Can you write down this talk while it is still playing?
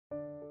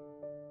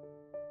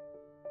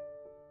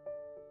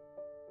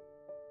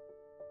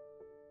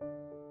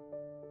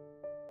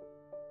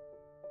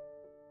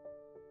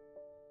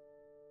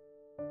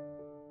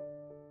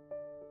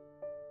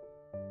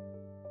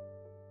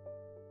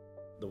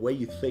way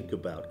you think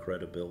about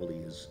credibility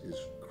is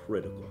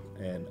critical,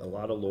 and a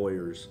lot of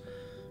lawyers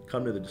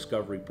come to the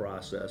discovery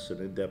process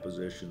and in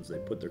depositions they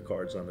put their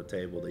cards on the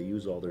table, they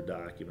use all their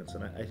documents,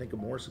 and I think a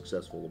more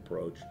successful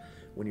approach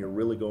when you're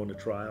really going to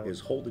trial is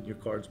holding your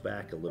cards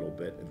back a little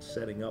bit and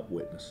setting up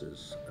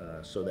witnesses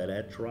so that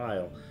at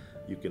trial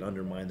you can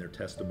undermine their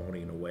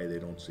testimony in a way they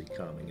don't see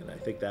coming. And I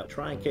think that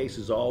trying case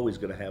is always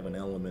going to have an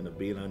element of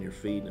being on your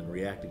feet and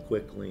reacting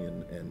quickly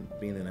and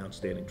being an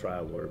outstanding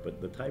trial lawyer.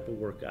 But the type of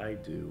work I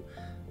do,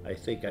 I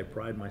think I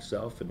pride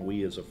myself, and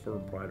we as a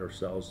firm pride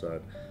ourselves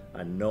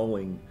on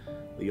knowing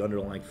the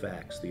underlying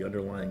facts, the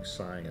underlying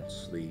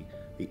science, the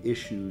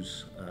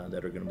issues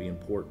that are going to be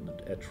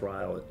important at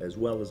trial, as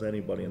well as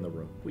anybody in the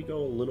room. We go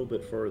a little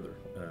bit further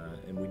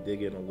and we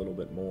dig in a little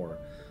bit more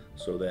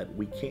so that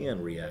we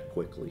can react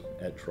quickly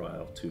at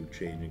trial to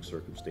changing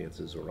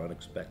circumstances or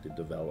unexpected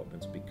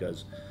developments,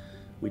 because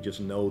we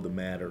just know the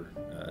matter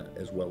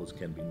as well as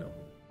can be known.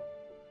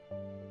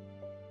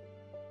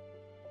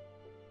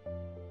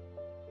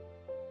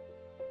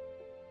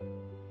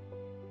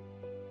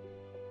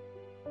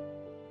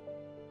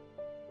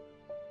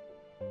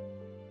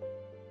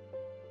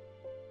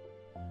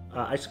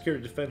 I secured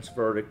a defense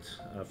verdict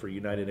for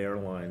United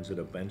Airlines at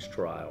a bench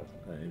trial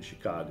in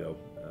Chicago.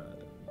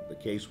 The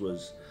case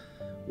was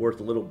worth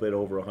a little bit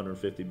over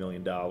 $150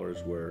 million,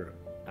 where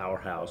Our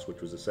House,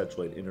 which was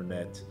essentially an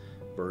internet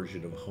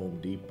version of Home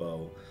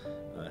Depot,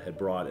 had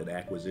brought an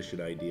acquisition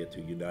idea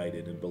to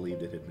United and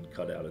believed it had been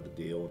cut out of the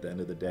deal. At the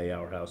end of the day,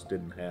 Our House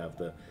didn't have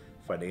the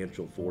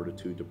financial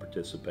fortitude to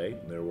participate,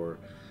 and there were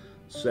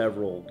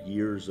several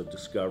years of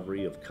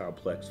discovery of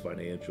complex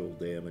financial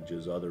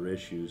damages, other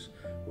issues,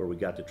 where we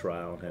got to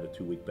trial and had a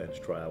 2-week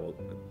bench trial,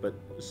 but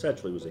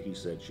essentially it was a he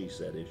said, she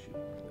said issue.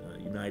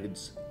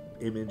 United's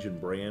image and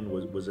brand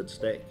was at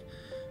stake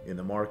in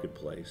the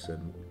marketplace,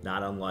 and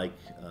not unlike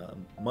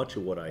much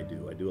of what I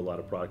do a lot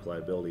of product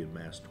liability and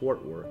mass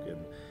tort work,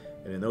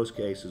 and in those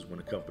cases when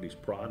a company's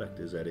product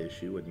is at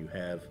issue and you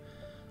have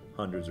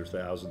hundreds or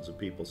thousands of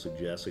people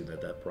suggesting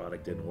that that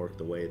product didn't work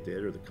the way it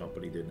did or the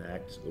company didn't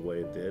act the way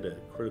it did, a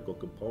critical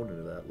component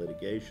of that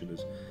litigation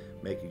is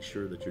making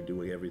sure that you're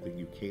doing everything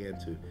you can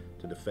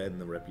to defend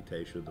the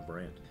reputation of the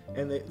brand.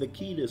 And the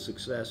key to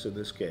success in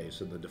this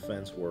case, and the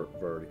defense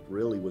verdict,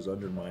 really was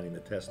undermining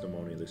the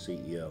testimony of the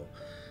CEO.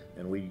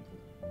 And we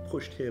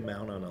pushed him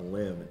out on a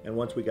limb, and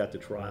once we got to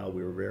trial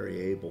we were very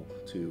able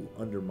to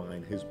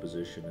undermine his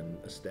position and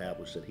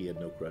establish that he had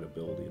no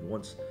credibility. And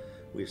once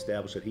we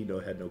established that he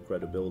had no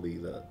credibility,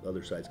 the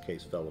other side's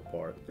case fell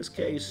apart. This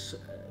case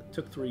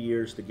took 3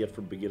 years to get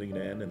from beginning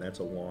to end, and that's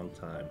a long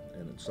time.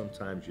 And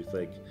sometimes you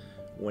think,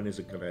 when is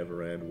it going to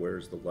ever end?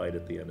 Where's the light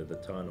at the end of the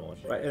tunnel?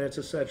 Right? And it's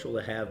essential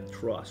to have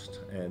trust,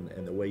 and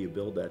the way you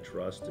build that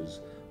trust is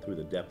through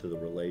the depth of the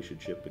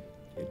relationship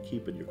and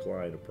keeping your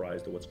client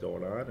apprised of what's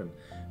going on and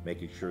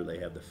making sure they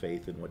have the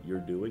faith in what you're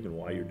doing and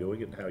why you're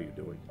doing it and how you're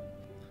doing it.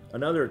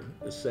 Another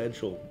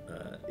essential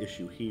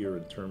issue here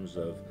in terms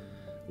of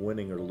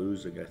winning or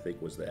losing, I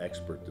think, was the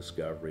expert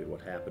discovery and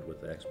what happened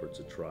with the experts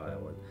at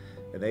trial.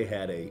 And they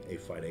had a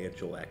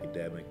financial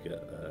academic.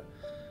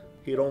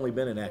 He had only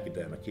been an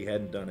academic. He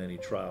hadn't done any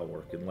trial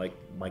work. And like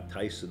Mike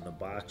Tyson, the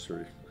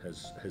boxer,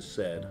 has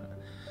said,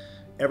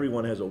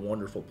 everyone has a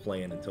wonderful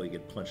plan until you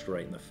get punched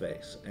right in the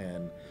face.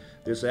 And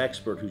this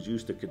expert, who's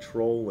used to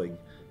controlling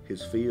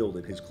his field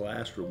in his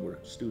classroom where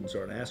students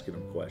aren't asking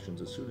him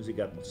questions, as soon as he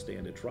got to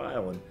stand at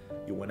trial and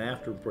you went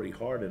after him pretty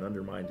hard and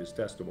undermined his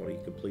testimony,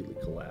 he completely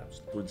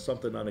collapsed. When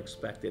something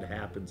unexpected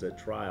happens at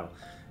trial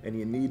and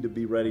you need to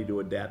be ready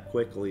to adapt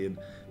quickly,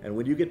 and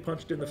when you get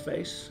punched in the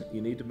face,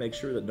 you need to make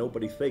sure that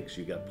nobody thinks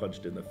you got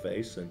punched in the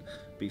face and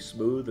be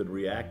smooth and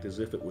react as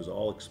if it was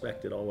all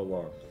expected all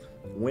along.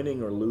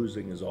 Winning or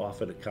losing is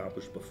often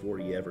accomplished before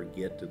you ever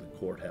get to the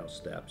courthouse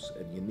steps,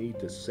 and you need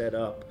to set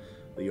up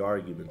the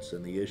arguments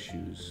and the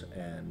issues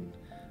and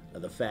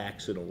the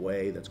facts in a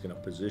way that's going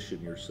to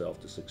position yourself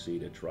to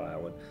succeed at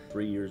trial. And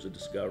 3 years of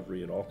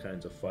discovery and all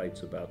kinds of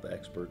fights about the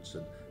experts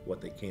and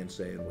what they can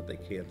say and what they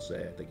can't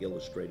say, I think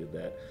illustrated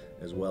that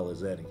as well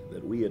as any,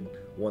 that we had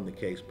won the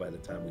case by the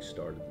time we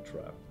started the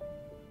trial.